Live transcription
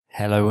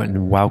Hello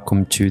and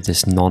welcome to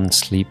this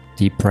non-sleep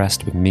deep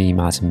rest with me,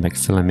 Martin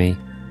McPhillamy.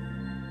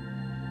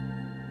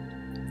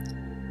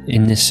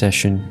 In this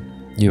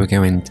session, you are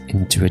going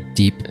into a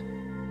deep,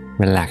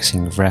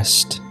 relaxing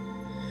rest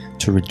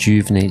to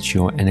rejuvenate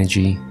your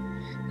energy,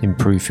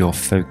 improve your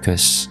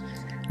focus,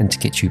 and to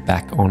get you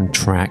back on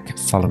track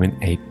following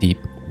a deep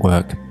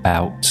work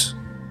bout.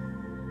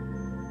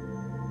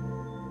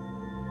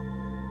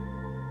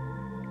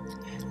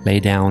 Lay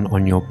down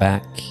on your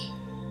back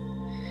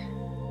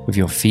with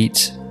your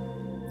feet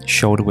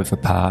shoulder width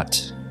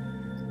apart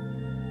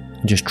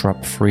and just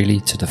drop freely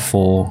to the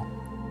floor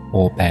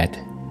or bed.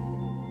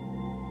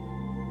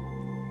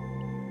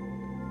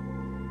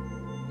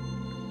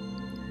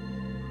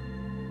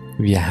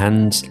 With your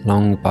hands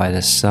long by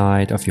the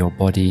side of your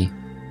body,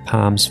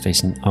 palms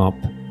facing up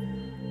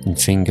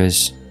and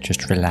fingers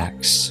just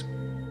relax.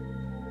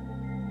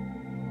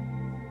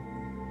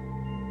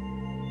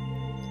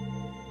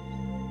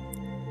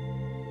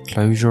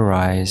 Close your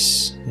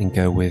eyes and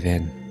go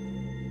within.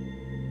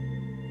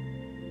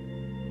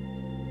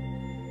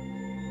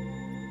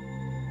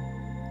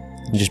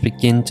 And just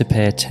begin to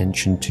pay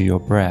attention to your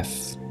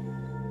breath.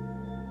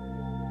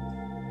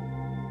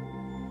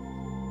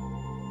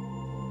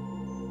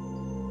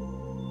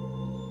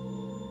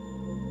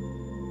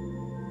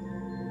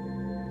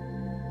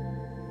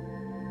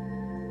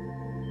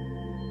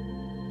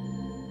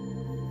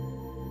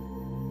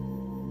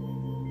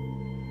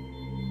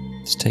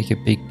 Just take a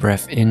big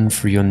breath in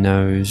through your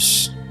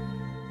nose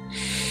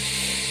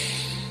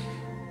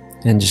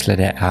and just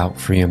let it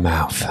out through your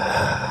mouth.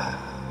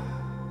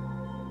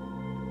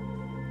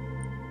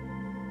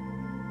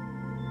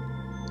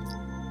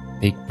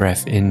 Big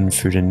breath in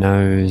through the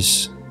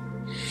nose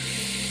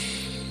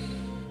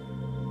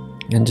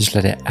and just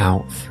let it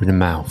out through the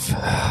mouth.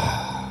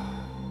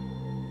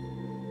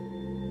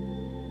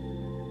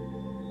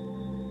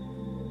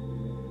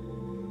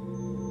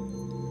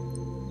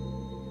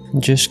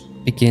 And just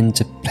begin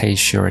to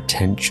place your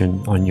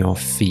attention on your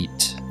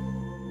feet.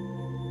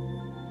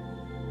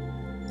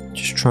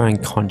 Just try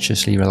and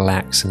consciously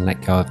relax and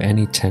let go of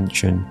any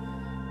tension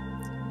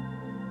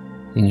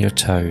in your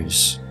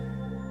toes.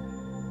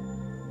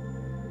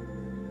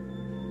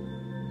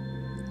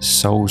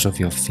 Soles of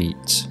your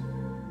feet,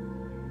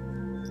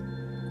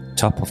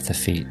 top of the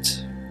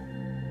feet,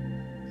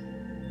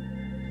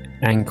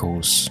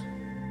 ankles,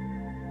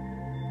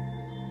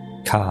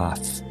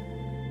 calf,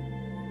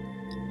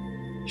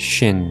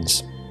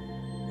 shins,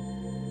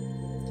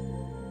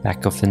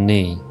 back of the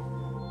knee,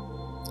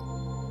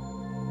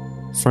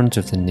 front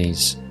of the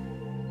knees,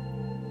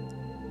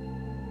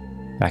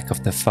 back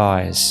of the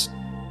thighs,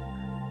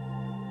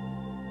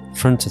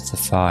 front of the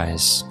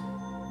thighs,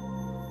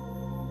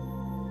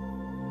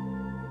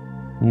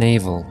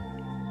 navel,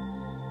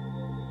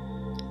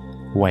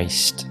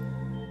 waist,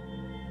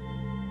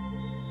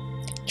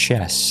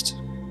 chest,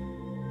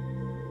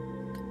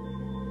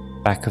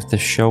 back of the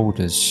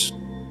shoulders,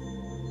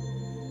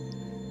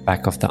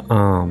 back of the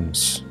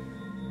arms,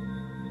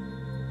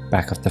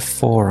 back of the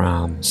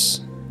forearms,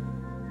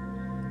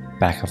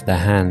 back of the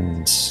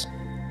hands,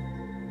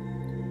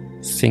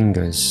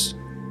 fingers,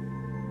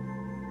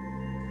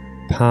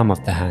 palm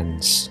of the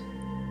hands,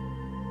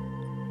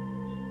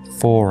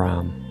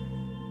 forearm,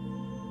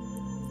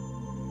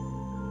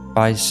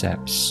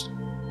 biceps,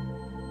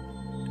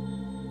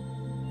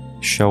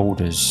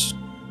 shoulders,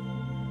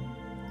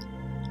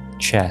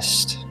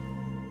 chest,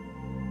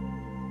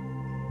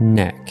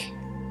 neck,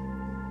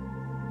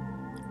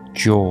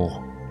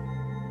 jaw,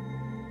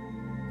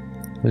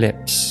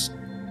 lips,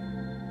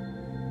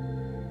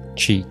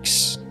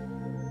 cheeks,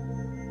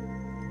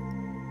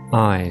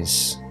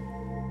 eyes,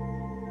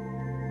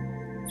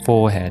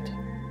 forehead,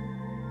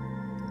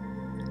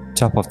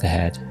 top of the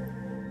head,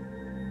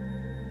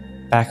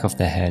 back of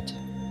the head,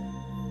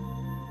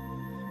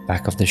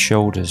 back of the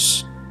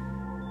shoulders,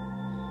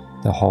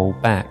 the whole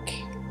back,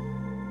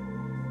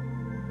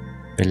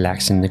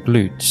 relaxing the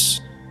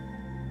glutes,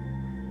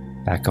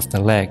 back of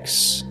the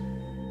legs,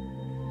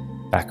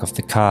 back of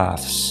the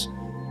calves,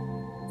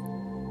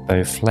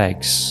 both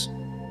legs,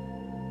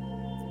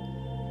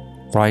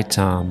 right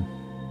arm,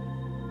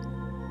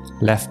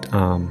 left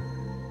arm,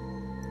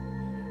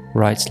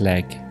 right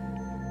leg,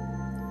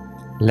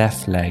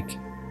 left leg,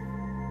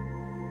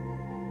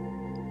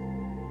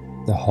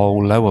 the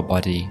whole lower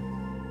body,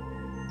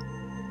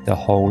 the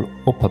whole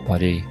upper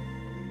body,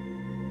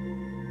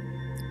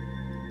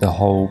 the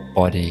whole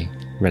body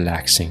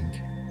relaxing,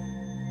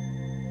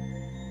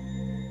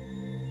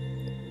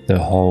 the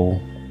whole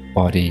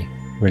body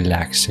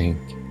relaxing.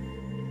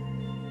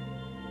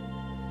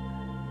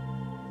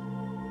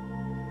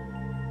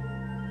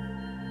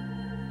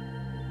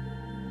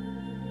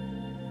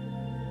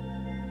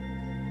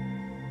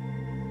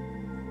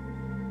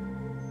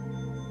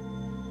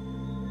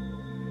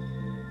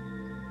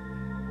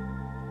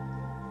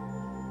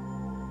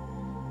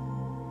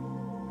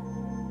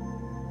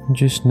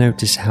 Just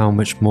notice how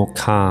much more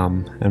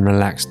calm and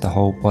relaxed the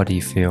whole body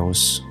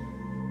feels.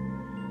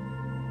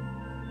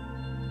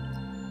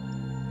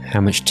 How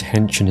much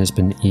tension has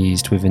been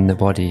eased within the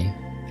body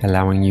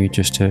allowing you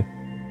just to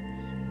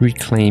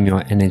reclaim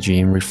your energy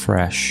and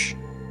refresh.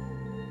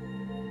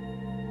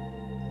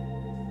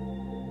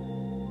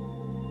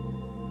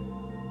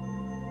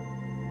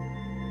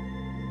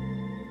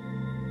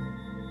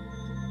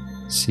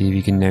 See if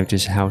you can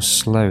notice how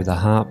slow the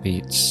heart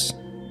beats.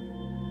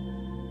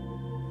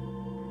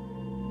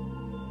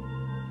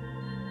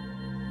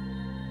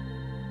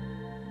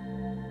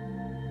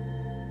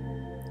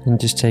 And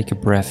just take a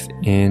breath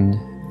in,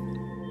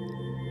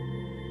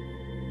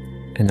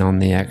 and on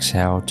the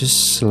exhale,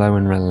 just slow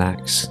and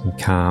relax and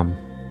calm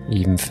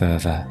even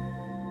further.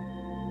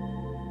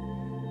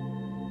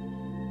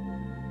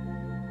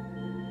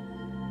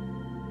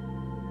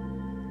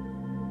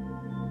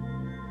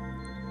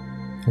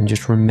 And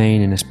just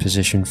remain in this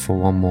position for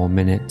one more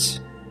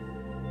minute,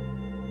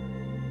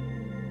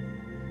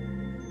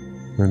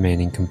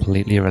 remaining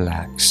completely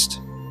relaxed.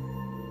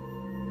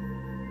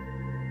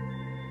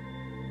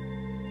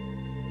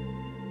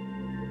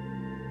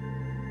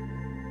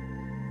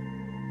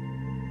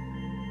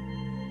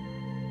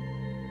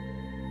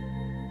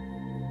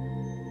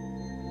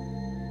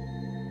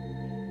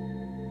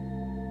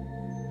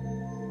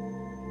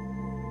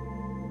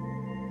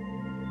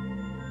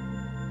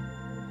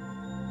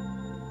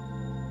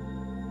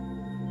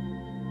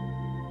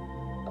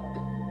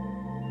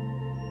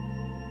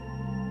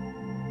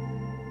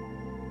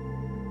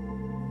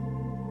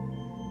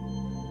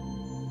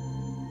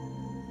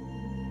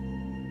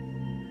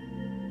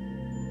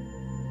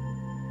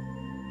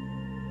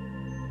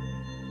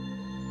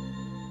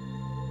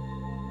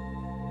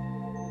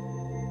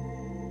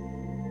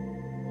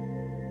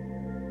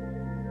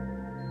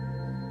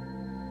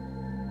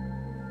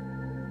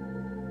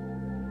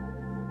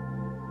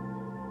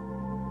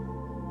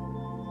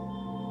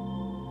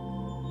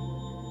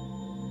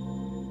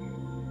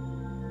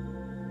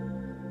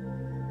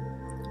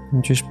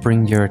 And just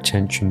bring your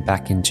attention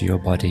back into your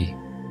body.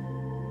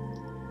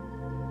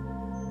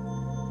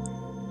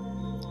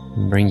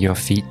 And bring your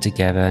feet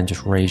together and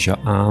just raise your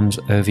arms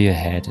over your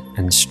head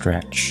and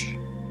stretch.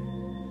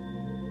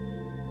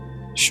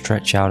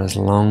 Stretch out as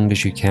long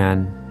as you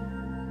can.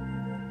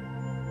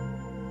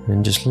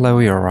 And just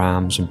lower your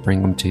arms and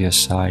bring them to your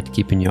side,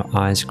 keeping your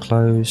eyes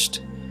closed.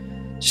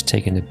 Just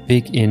taking a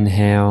big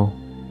inhale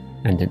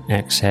and an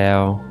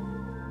exhale.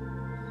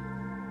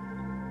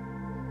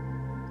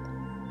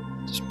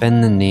 Just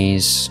bend the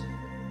knees,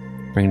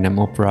 bring them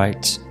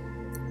upright,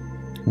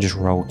 and just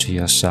roll to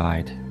your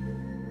side.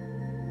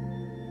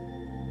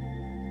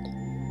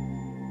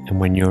 And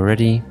when you're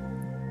ready,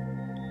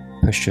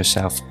 push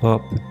yourself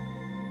up,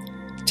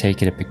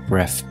 take a big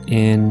breath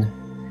in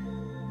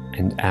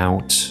and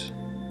out,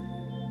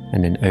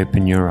 and then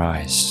open your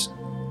eyes.